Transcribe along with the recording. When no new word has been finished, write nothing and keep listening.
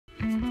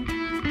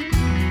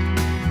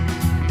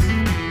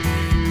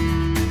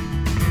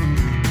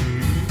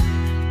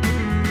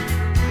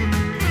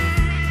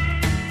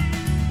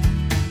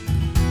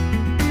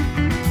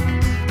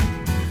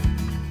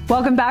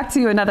Welcome back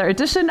to another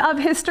edition of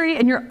History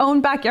in Your Own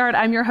Backyard.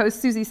 I'm your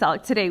host, Susie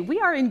Selleck. Today, we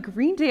are in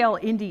Greendale,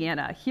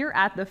 Indiana, here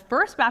at the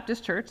First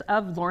Baptist Church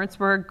of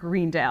Lawrenceburg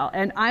Greendale.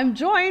 And I'm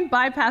joined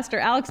by Pastor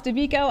Alex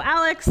DeVico.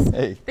 Alex,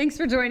 hey, thanks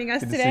for joining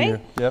us good today. to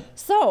see you. Yep.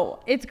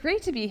 So, it's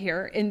great to be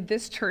here in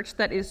this church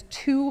that is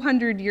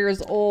 200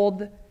 years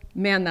old.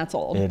 Man, that's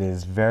old. It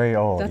is very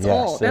old. That's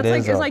yes, old. That's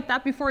like, it's like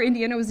that before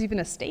Indiana was even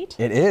a state?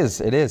 It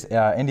is.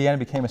 Indiana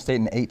became a state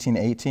in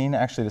 1818.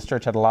 Actually, this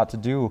church had a lot to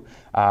do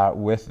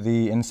with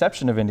the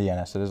inception of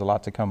Indiana, so there's a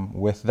lot to come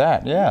with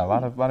that. Yeah, a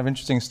lot of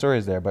interesting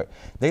stories there. But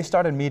they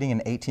started meeting in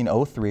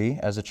 1803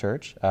 as a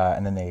church,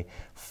 and then they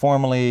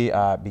formally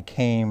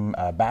became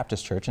a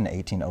Baptist church in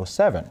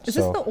 1807. Is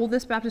this the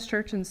oldest Baptist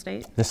church in the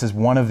state? This is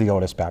one of the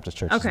oldest Baptist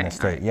churches in the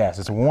state. Right. Yes,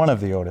 it's one of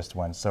the oldest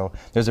ones. So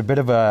there's a bit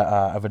of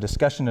a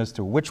discussion as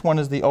to which one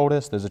is the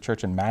oldest. There's a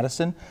church in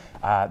Madison.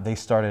 They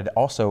started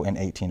also in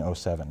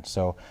 1807.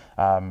 So,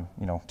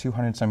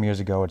 200 some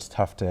years ago, it's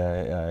tough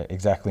to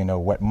exactly know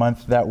what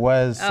month that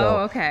was.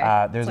 So,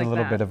 okay. There's like a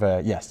little that. bit of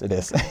a, yes, it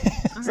is. So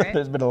right.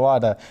 There's been a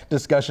lot of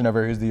discussion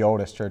over who's the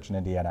oldest church in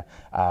Indiana.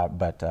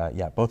 But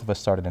both of us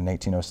started in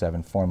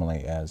 1807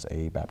 formally as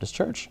a Baptist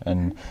church.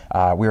 And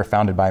we were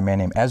founded by a man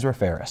named Ezra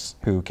Ferris,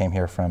 who came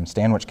here from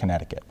Stanwich,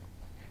 Connecticut.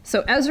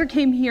 So Ezra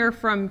came here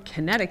from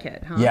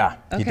Connecticut, huh? Yeah,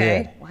 he okay.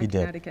 did. Why he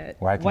Connecticut? Did.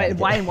 Why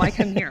Connecticut? Why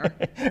come here?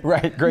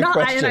 Right, great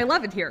question. And I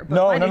love it here,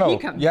 but why did he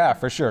come here? Yeah,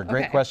 for sure.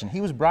 Great question. He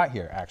was brought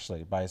here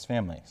actually by his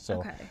family.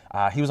 So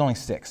he was only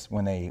 6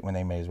 when they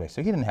made his way.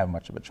 So he didn't have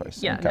much of a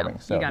choice in coming.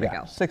 So you gotta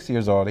go. 6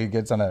 years old, he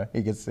gets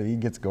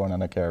going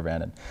on a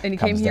caravan and he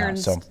comes came here down. and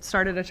So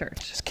started a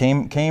church. just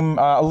came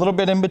a little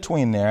bit in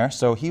between there.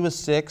 So he was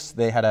 6.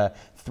 They had a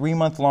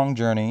 3-month-long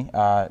journey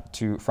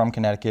from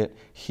Connecticut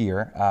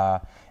here.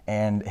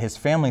 And his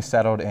family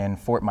settled in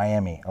Fort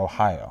Miami,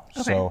 Ohio.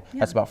 Okay, so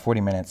that's about 40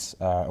 minutes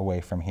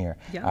away from here.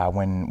 Yeah.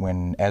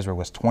 When Ezra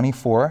was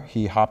 24,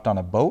 he hopped on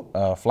a boat,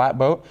 a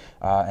flatboat,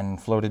 and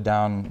floated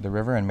down the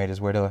river and made his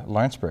way to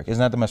Lawrenceburg.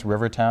 Isn't that the most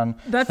river town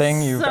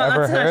thing you've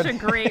ever heard? That's such a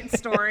great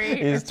story.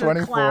 He's it's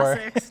 24. A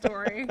classic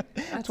story.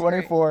 That's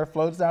 24, great.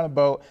 Floats down a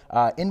boat.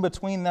 In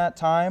between that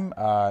time,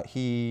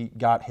 he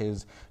got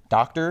his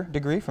doctor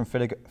degree from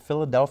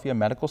Philadelphia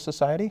Medical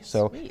Society.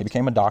 So Sweet. He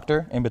became a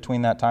doctor in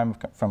between that time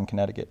from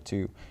Connecticut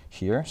to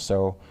here.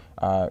 So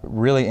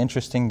really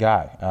interesting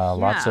guy.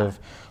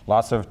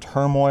 Lots of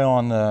turmoil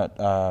on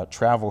the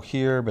travel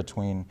here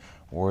between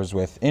wars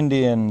with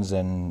Indians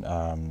and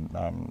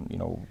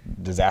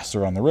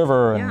disaster on the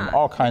river and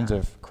all kinds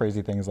of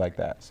crazy things like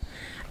that.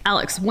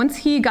 Alex, once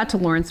he got to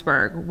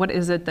Lawrenceburg, what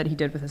is it that he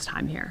did with his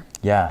time here?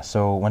 Yeah,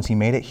 so once he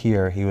made it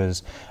here, he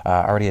was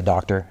already a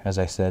doctor, as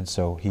I said,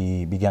 so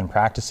he began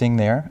practicing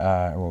there,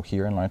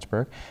 here in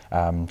Lawrenceburg,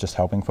 just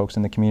helping folks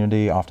in the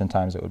community.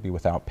 Oftentimes it would be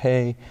without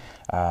pay,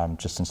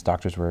 just since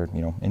doctors were,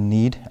 in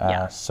need.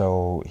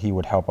 So he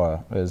would help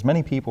as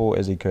many people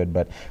as he could,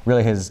 but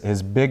really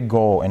his big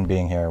goal in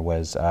being here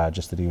was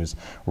just that he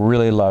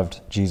really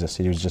loved Jesus.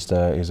 He was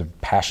a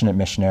passionate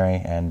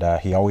missionary, and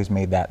he always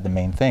made that the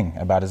main thing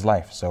about his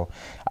life. So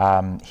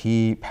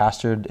he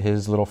pastored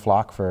his little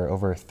flock for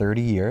over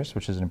 30 years,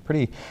 which is a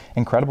pretty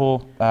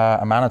incredible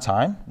amount of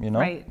time,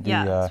 Right,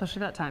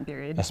 especially that time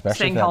period. Especially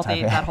staying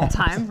healthy that whole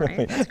time,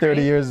 right?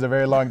 30 years is a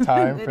very long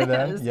time for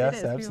them. Yes,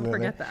 absolutely. People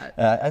forget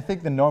that. I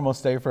think the normal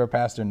stay for a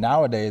pastor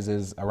nowadays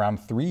is around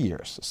 3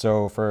 years.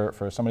 So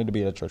for somebody to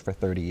be at a church for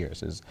 30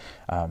 years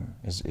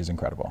is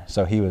incredible.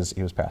 So he was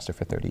pastor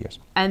for 30 years.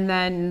 And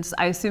then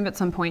I assume at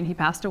some point he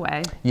passed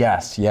away.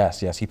 Yes.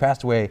 He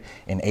passed away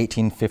in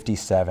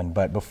 1857,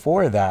 but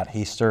before that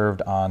he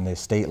served on the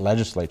state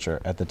legislature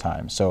at the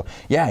time. So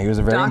he was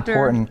a very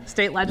important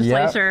state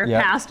legislature,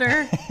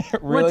 pastor.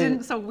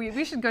 Really, so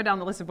we should go down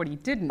the list of what he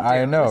didn't do.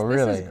 I know,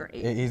 this is great.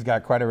 He's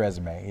got quite a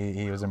resume.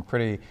 He was a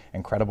pretty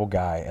incredible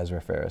guy,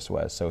 Ezra Ferris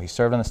was. So he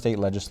served on the state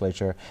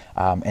legislature,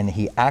 and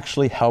he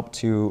actually helped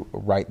to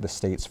write the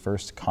state's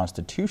first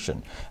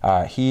constitution.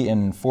 He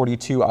and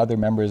 42 other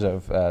members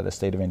of the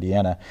state of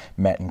Indiana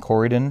met in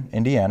Corydon,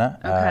 Indiana,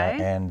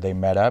 and they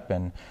met up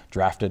and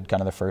drafted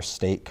kind of the first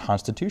state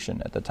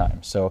constitution at the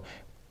time. So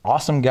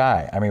awesome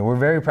guy. I mean, we're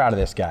very proud of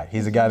this guy.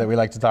 He's a guy that we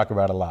like to talk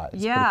about a lot.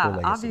 It's yeah, pretty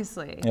cool legacy.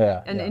 Obviously.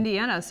 Yeah, and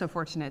Indiana is so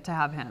fortunate to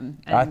have him.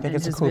 I think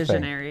it's a cool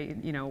visionary,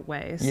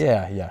 ways.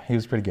 Yeah, he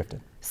was pretty gifted.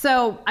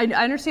 So I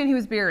understand he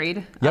was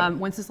buried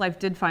once his life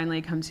did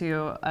finally come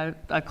to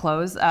a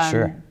close.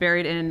 Sure.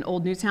 Buried in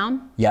Old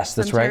Newtown. Yes,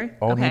 that's Cemetery? right.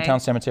 Old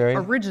Newtown Cemetery.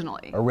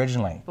 Originally. But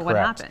correct. What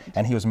happened?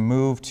 And he was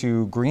moved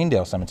to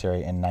Greendale Cemetery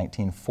in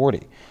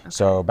 1940.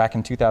 So back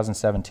in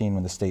 2017,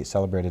 when the state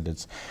celebrated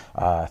its,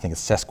 I think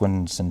it's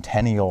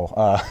sesquicentennial.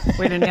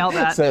 Way to nail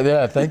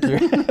that. Thank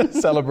you.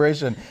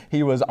 Celebration.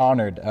 He was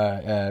honored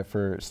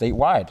for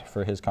statewide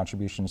for his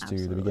contributions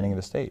to the beginning of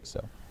the state.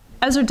 So.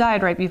 Ezra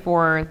died right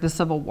before the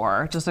Civil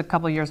War, just a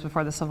couple years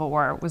before the Civil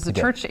War. Was the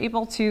church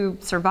able to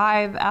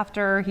survive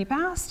after he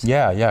passed?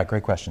 Yeah,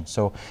 great question.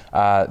 So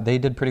they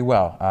did pretty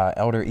well.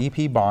 Elder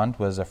E.P. Bond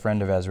was a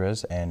friend of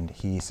Ezra's, and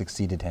he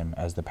succeeded him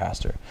as the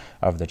pastor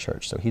of the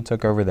church. So he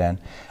took over then.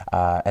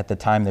 At the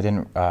time, they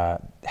didn't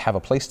have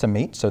a place to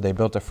meet, so they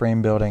built a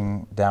frame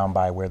building down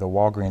by where the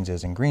Walgreens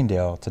is in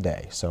Greendale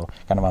today. So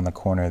kind of on the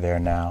corner there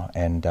now.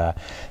 And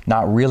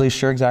not really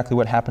sure exactly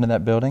what happened to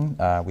that building.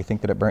 We think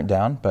that it burnt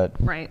down, but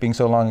being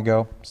so long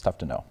ago, it's tough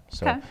to know.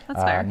 So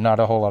that's fair. not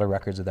a whole lot of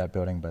records of that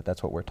building, but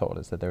that's what we're told,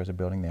 is that there was a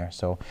building there.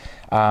 So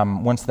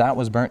once that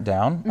was burnt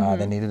down,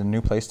 they needed a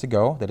new place to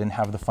go. They didn't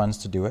have the funds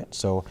to do it,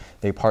 so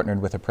they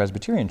partnered with a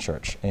Presbyterian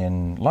church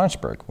in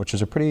Lawrenceburg, which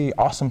is a pretty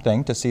awesome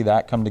thing to see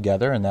that come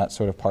together and that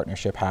sort of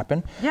partnership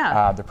happen.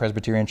 The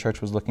Presbyterian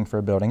church was looking for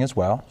a building as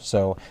well,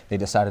 so they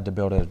decided to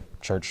build a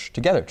church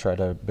together, try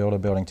to build a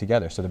building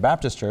together. So the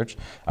Baptist church,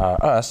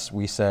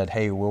 we said,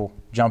 hey, we'll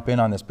jump in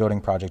on this building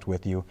project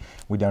with you.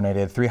 We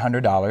donated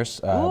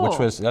 $300, which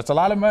was, that's a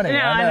lot of money.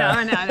 Yeah,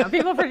 I know.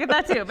 People forget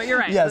that too, but you're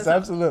right. Yes,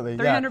 absolutely.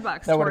 $300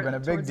 bucks. That would have been a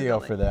big deal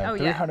for them. Oh,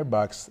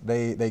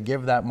 $300. They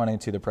give that money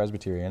to the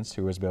Presbyterians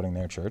who was building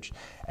their church,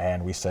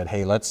 and we said,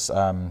 hey, let's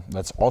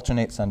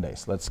alternate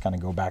Sundays. Let's kind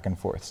of go back and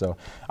forth. So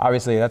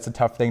obviously that's a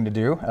tough thing to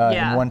do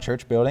in one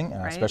church building,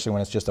 especially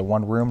when it's just a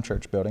one-room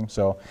church building.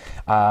 So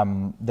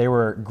they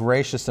were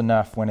gracious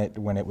enough when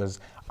it was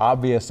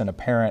obvious and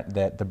apparent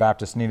that the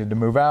Baptists needed to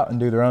move out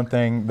and do their own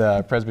thing.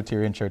 The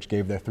Presbyterian church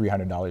gave their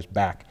 $300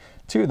 back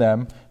to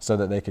them so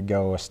that they could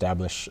go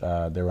establish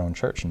their own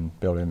church and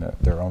build in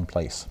their own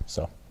place.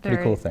 So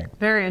pretty cool thing.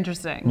 Very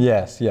interesting.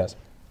 Yes.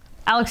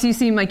 Alex, you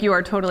seem like you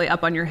are totally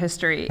up on your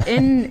history.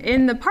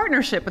 In the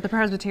partnership with the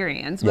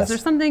Presbyterians, was there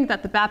something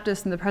that the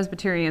Baptists and the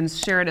Presbyterians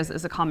shared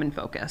as a common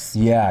focus?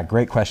 Yeah,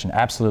 great question.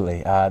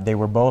 Absolutely. They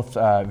were both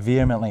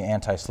vehemently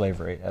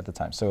anti-slavery at the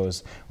time. So it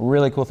was a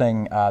really cool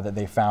thing that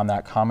they found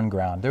that common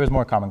ground. There was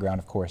more common ground,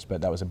 of course,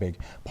 but that was a big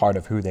part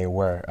of who they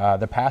were.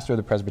 The pastor of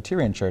the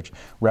Presbyterian church,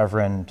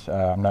 Reverend,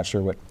 I'm not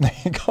sure what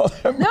they call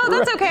him. No,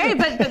 that's okay.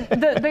 But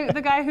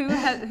the guy who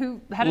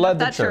headed up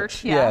that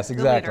church. Yes,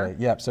 exactly.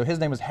 Yep. So his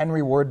name was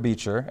Henry Ward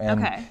Beecher.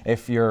 And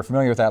if you're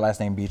familiar with that last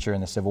name Beecher in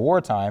the Civil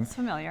War time. It's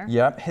familiar.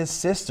 Yep. His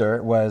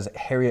sister was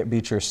Harriet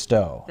Beecher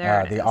Stowe,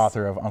 the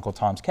author of Uncle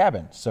Tom's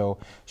Cabin. So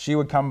she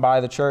would come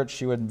by the church,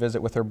 she would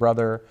visit with her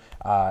brother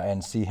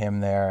and see him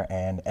there.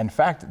 And in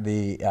fact,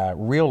 the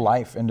real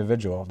life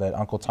individual that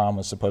Uncle Tom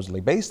was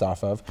supposedly based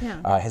off of,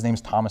 his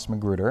name's Thomas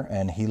Magruder,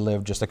 and he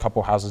lived just a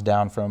couple houses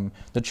down from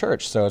the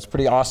church. So it's a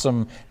pretty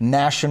awesome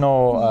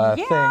national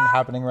thing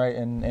happening right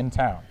in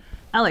town.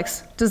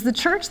 Alex, does the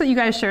church that you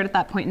guys shared at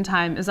that point in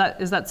time, is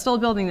that still a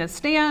building that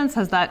stands?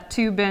 Has that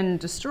too been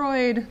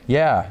destroyed?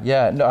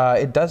 Yeah, no,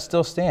 it does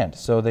still stand.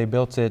 So they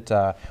built it,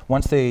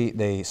 once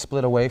they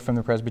split away from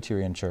the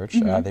Presbyterian church,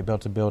 they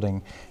built a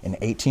building in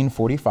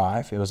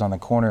 1845. It was on the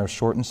corner of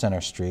Short and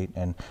Center Street,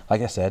 and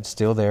like I said,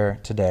 still there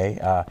today.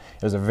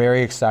 It was a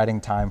very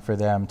exciting time for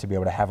them to be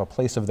able to have a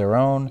place of their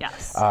own.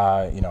 Yes.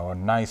 A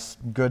nice,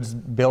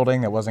 good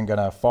building that wasn't going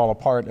to fall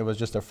apart. It was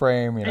just a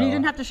frame. And you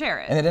didn't have to share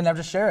it. And they didn't have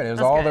to share it. It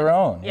was all their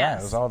own. Yeah,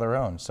 it was all their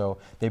own. So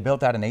they built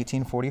that in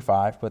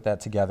 1845, put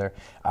that together.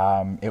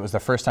 It was the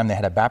first time they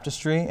had a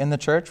baptistry in the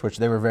church, which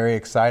they were very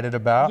excited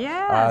about.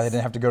 Yes. They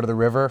didn't have to go to the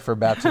river for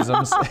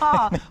baptisms.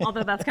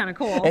 Although that's kind of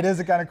cool. It is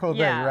a kind of cool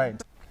thing,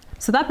 right?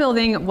 So that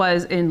building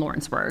was in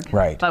Lawrenceburg,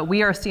 right? But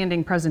we are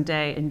standing present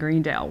day in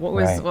Greendale. What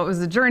was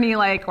the journey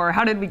like, or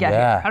how did we get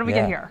here? How did we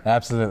get here?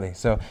 Absolutely.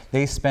 So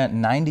they spent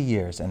 90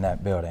 years in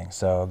that building,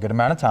 so a good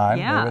amount of time.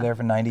 They were there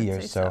for 90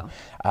 years. So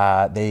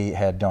they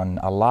had done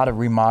a lot of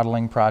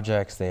remodeling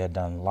projects. They had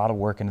done a lot of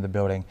work into the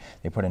building.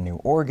 They put a new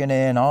organ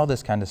in, all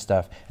this kind of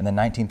stuff. And then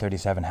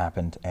 1937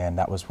 happened, and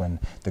that was when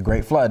the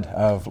Great Flood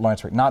of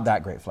Lawrenceburg, not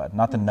that Great Flood,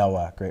 not the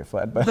Noah Great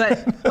Flood, but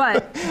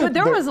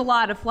there was a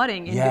lot of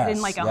flooding in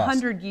like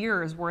 100 years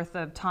worth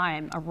of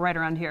time right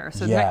around here.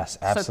 So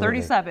absolutely. So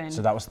 37.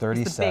 So that was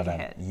 37. Was the big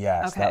hit.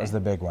 Yes, that was the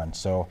big one.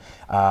 So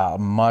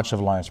much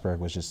of Lawrenceburg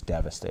was just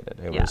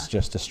devastated. It was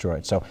just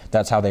destroyed. So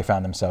that's how they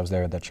found themselves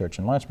there at the church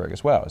in Lawrenceburg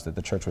as well, is that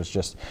the church was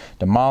just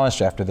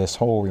demolished after this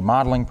whole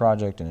remodeling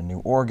project and a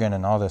new organ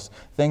and all this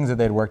things that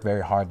they'd worked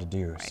very hard to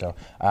do. Right. So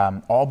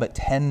all but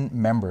 10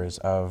 members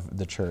of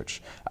the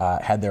church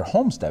had their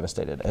homes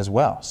devastated as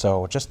well.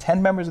 So just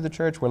 10 members of the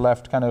church were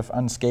left kind of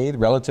unscathed,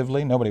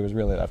 relatively. Nobody was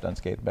really left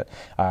unscathed, but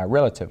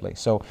relatively.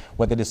 So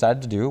what they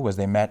decided to do was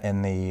they met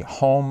in the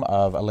home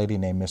of a lady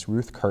named Miss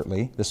Ruth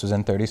Kirtley. This was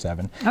in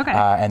 37.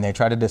 And they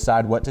tried to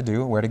decide what to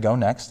do, where to go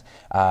next.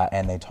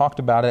 And they talked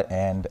about it,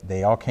 and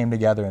they all came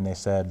together and they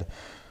said,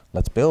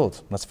 let's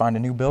build. Let's find a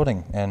new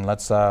building, and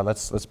let's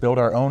build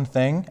our own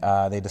thing.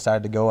 They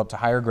decided to go up to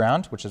higher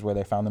ground, which is where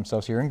they found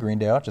themselves here in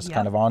Greendale, just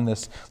kind of on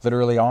this,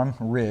 literally on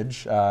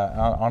ridge,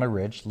 on a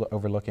ridge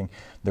overlooking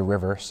the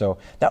river. So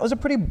that was a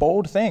pretty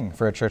bold thing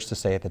for a church to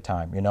say at the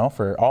time. You know,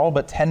 for all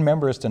but 10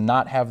 members to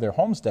not have their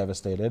homes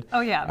devastated.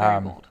 Oh yeah,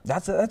 very bold.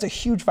 That's a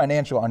huge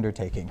financial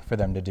undertaking for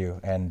them to do,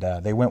 and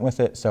they went with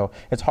it. So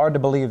it's hard to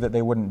believe that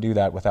they wouldn't do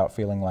that without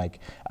feeling like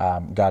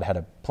God had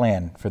a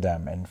plan for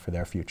them and for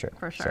their future.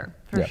 For sure,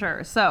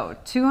 sure. So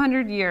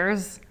 200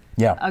 years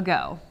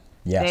ago,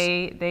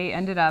 they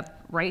ended up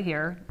right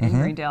here in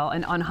Greendale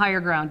and on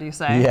higher ground, do you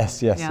say?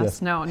 Yes. No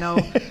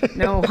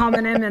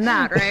homonym in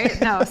that,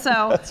 right? No,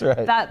 so that's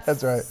right.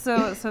 That's right.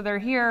 So they're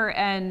here,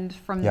 and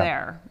from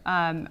there,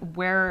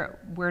 where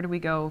do we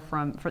go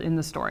in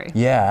the story?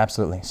 Yeah,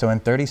 absolutely. So in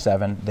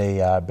 37,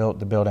 they built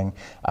the building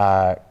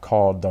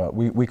called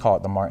we call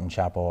it the Martin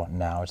Chapel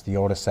now. It's the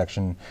oldest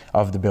section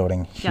of the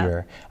building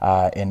here,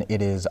 and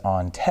it is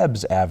on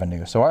Tebbs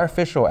Avenue. So our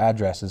official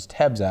address is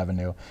Tebbs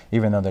Avenue,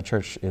 even though the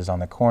church is on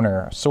the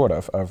corner, sort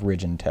of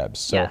Ridge and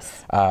Tebbs. So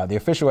the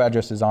official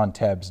address is on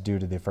Tebbs due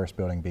to the first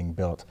building being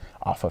built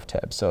off of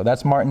Tebbs. So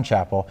that's Martin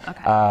Chapel.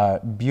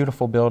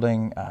 Beautiful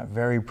building,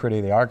 very pretty.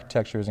 The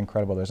architecture is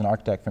incredible. There's an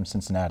architect from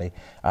Cincinnati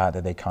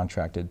that they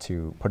contracted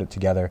to put it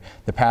together.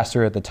 The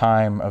pastor at the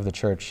time of the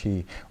church,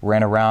 he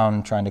ran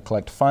around trying to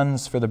collect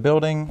funds for the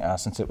building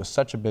since it was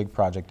such a big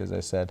project, as I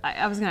said.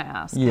 I was going to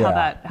ask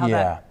how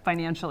that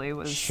financially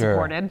was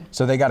supported.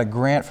 So they got a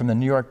grant from the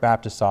New York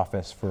Baptist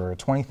office for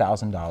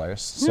 $20,000.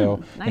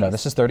 So you know,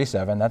 this is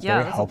 37. That's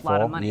very helpful.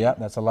 Yeah,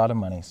 that's a lot of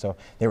money. So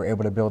they were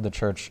able to build the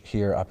church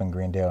here up in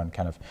Greendale and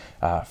kind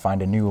of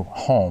find a new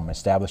home,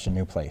 establish a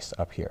new place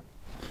up here.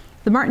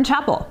 The Martin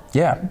Chapel.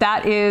 Yeah.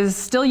 That is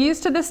still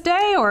used to this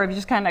day, or have you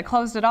just kind of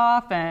closed it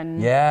off?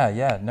 And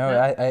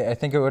No, I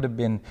think it would have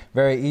been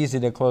very easy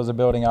to close a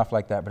building off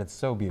like that, but it's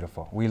so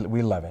beautiful. We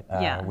love it.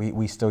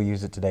 We still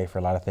use it today for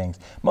a lot of things,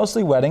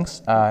 mostly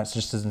weddings.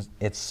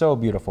 It's so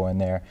beautiful in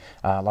there.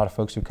 A lot of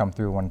folks who come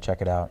through want to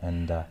check it out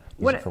and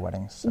use it for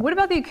weddings. So. What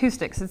about the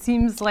acoustics? It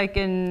seems like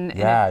in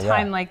a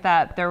time like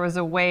that, there was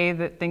a way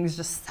that things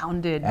just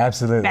sounded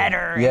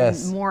better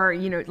and more,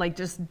 like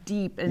just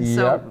deep. And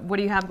so what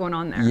do you have going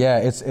on there? Yeah,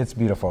 it's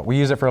beautiful. We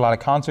use it for a lot of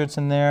concerts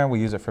in there.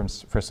 We use it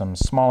for some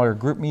smaller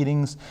group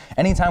meetings.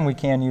 Anytime we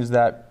can use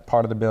that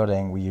part of the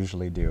building, we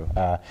usually do.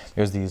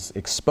 There's these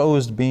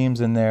exposed beams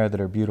in there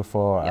that are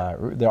beautiful.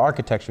 The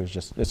architecture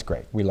is it's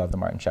great. We love the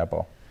Martin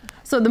Chapel.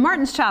 So the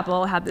Martin's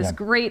Chapel had this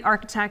great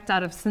architect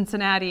out of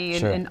Cincinnati,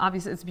 and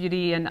obviously its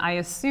beauty, and I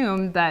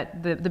assume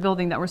that the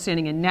building that we're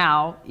standing in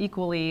now,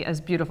 equally as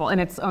beautiful in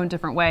its own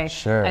different way.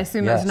 I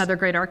assume there's another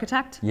great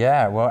architect?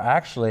 Yeah, well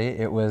actually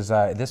it was,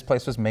 this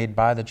place was made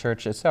by the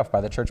church itself,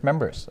 by the church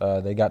members.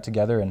 They got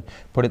together and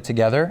put it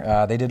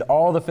together. They did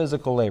all the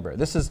physical labor.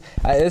 This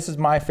is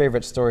my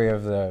favorite story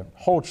of the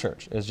whole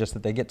church, is just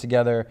that they get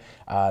together,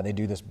 they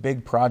do this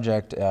big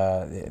project,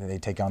 they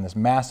take on this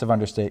massive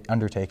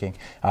undertaking.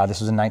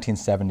 This was in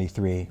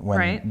 1973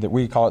 when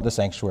we call it the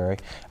sanctuary.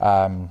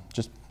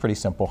 Just pretty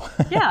simple.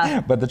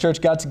 But the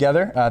church got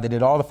together. They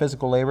did all the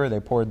physical labor. They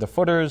poured the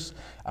footers.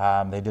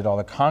 They did all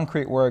the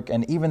concrete work,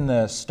 and even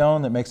the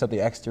stone that makes up the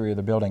exterior of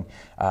the building.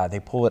 They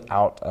pull it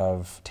out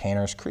of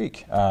Tanner's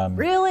Creek.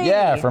 Really?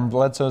 Yeah, from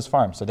Bledsoe's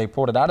farm. So they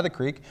pulled it out of the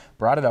creek,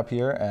 brought it up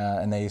here,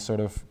 and they sort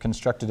of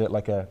constructed it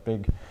like a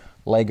big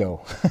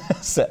Lego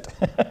set.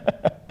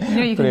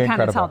 You can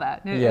kind of tell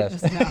that.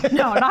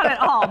 No, not at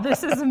all.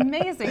 This is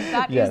amazing.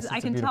 I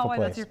can tell why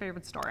that's your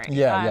favorite story.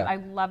 I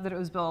love that it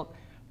was built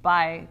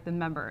by the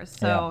members.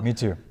 So me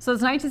too. So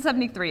it's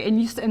 1973,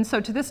 and so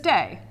to this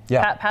day,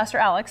 Pastor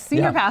Alex,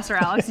 Senior Pastor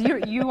Alex,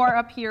 you are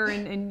up here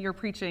and you're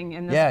preaching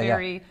in this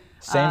very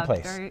same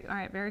place.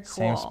 Very cool.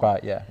 Same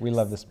spot, we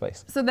love this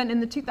place. So then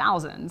in the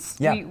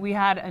 2000s, we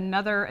had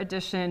another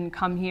addition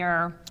come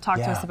here. Talk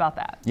to us about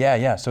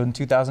that. So in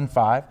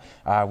 2005,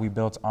 we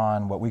built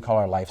on what we call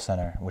our Life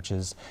Center, which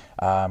is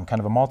kind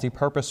of a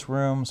multi-purpose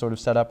room, sort of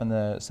set up in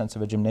the sense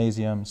of a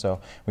gymnasium. So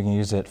we can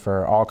use it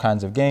for all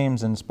kinds of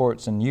games and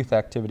sports and youth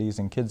activities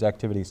and kids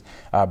activities,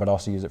 but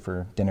also use it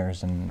for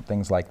dinners and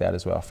things like that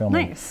as well.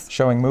 Filming,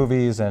 showing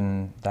movies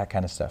and that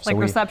kind of stuff. Like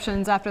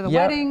receptions after the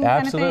wedding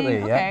kind of thing?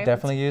 Absolutely,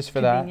 definitely used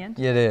for that.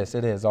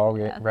 It is all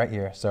right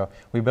here. So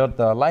we built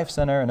the Life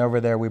Center, and over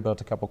there we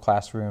built a couple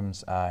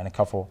classrooms and a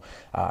couple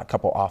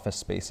office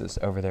spaces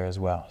over there as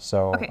well.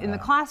 So in the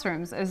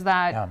classrooms, is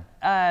that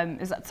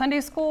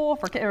Sunday school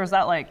for kids, or is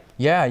that like?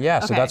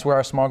 So that's where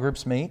our small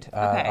groups meet.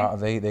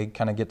 They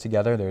kind of get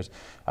together. There's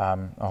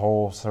a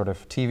whole sort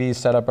of TV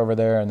set up over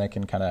there, and they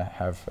can kind of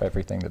have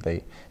everything that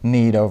they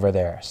need over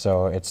there.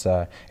 So it's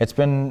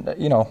been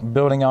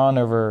building on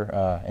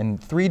over in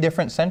 3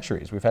 different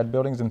centuries. We've had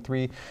buildings in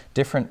 3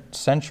 different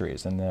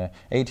centuries, in the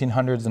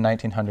 1800s, the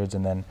 1900s,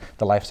 and then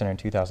the Life Center in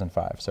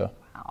 2005. So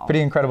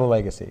Pretty incredible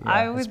legacy.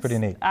 Yeah, it's pretty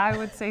neat. I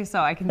would say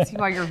so. I can see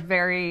why you're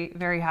very,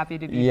 very happy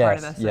to be yes, part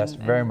of this. Yes,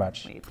 very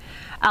much.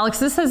 Alex,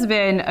 this has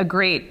been a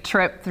great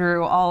trip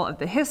through all of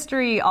the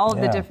history, all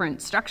of the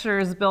different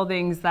structures,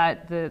 buildings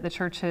that the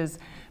church has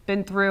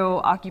been through,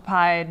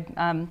 occupied.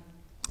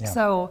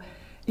 So,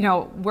 you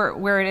know,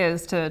 where it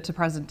is to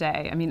present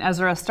day. I mean,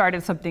 Ezra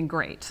started something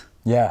great.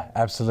 Yeah,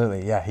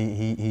 absolutely. Yeah,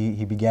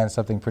 he began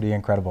something pretty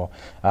incredible.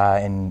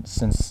 And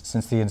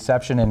since the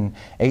inception in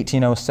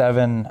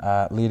 1807,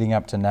 leading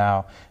up to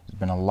now, there's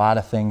been a lot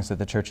of things that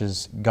the church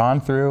has gone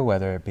through,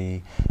 whether it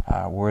be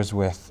wars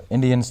with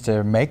Indians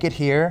to make it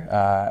here.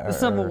 The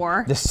Civil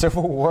War. The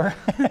Civil War.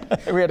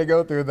 We had to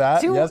go through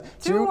that.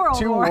 Two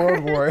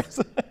world wars.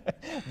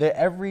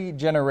 Every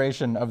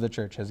generation of the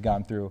church has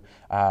gone through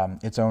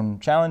its own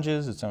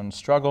challenges, its own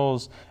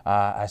struggles.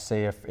 I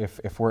say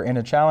if we're in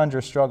a challenge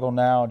or struggle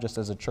now, just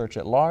as a church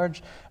at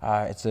large,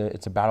 it's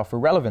a battle for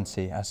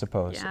relevancy, I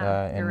suppose,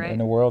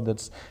 in a world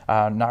that's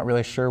not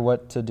really sure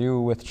what to do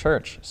with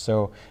church.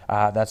 So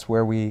that's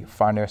where we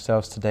find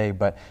ourselves today.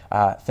 But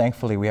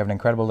thankfully, we have an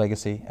incredible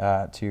legacy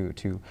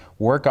to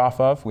work off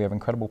of. We have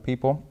incredible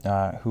people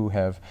who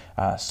have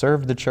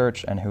served the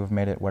church and who have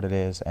made it what it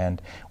is.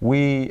 And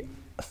we,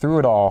 through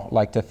it all,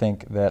 like to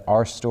think that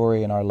our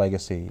story and our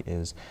legacy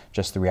is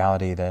just the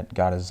reality that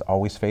God is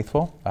always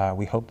faithful.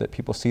 We hope that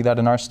people see that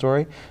in our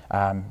story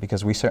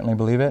because we certainly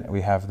believe it.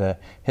 We have the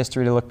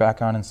history to look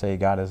back on and say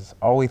God is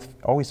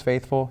always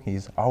faithful.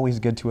 He's always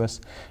good to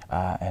us,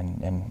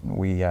 and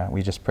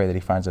we just pray that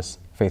He finds us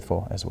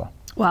faithful as well.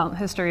 Well,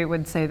 history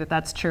would say that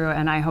that's true,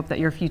 and I hope that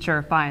your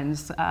future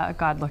finds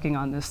God looking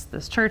on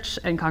this church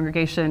and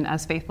congregation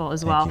as faithful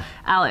as well.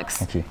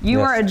 Alex, you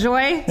are a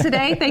joy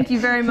today. Thank you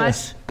very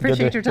much.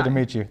 Appreciate your time. Good to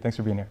meet you. Thanks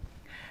for being here.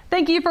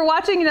 Thank you for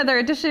watching another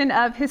edition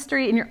of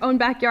History in Your Own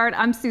Backyard.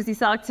 I'm Susie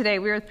Selleck. Today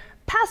we're with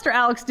Pastor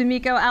Alex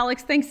D'Amico.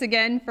 Alex, thanks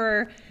again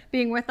for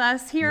being with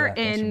us here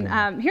in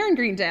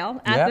Greendale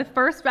at the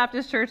First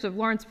Baptist Church of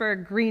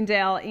Lawrenceburg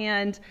Greendale.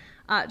 And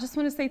just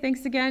want to say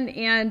thanks again,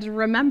 and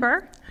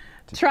remember,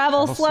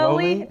 travel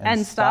slowly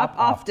and stop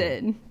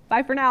often.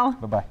 Bye for now.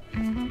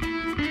 Bye-bye.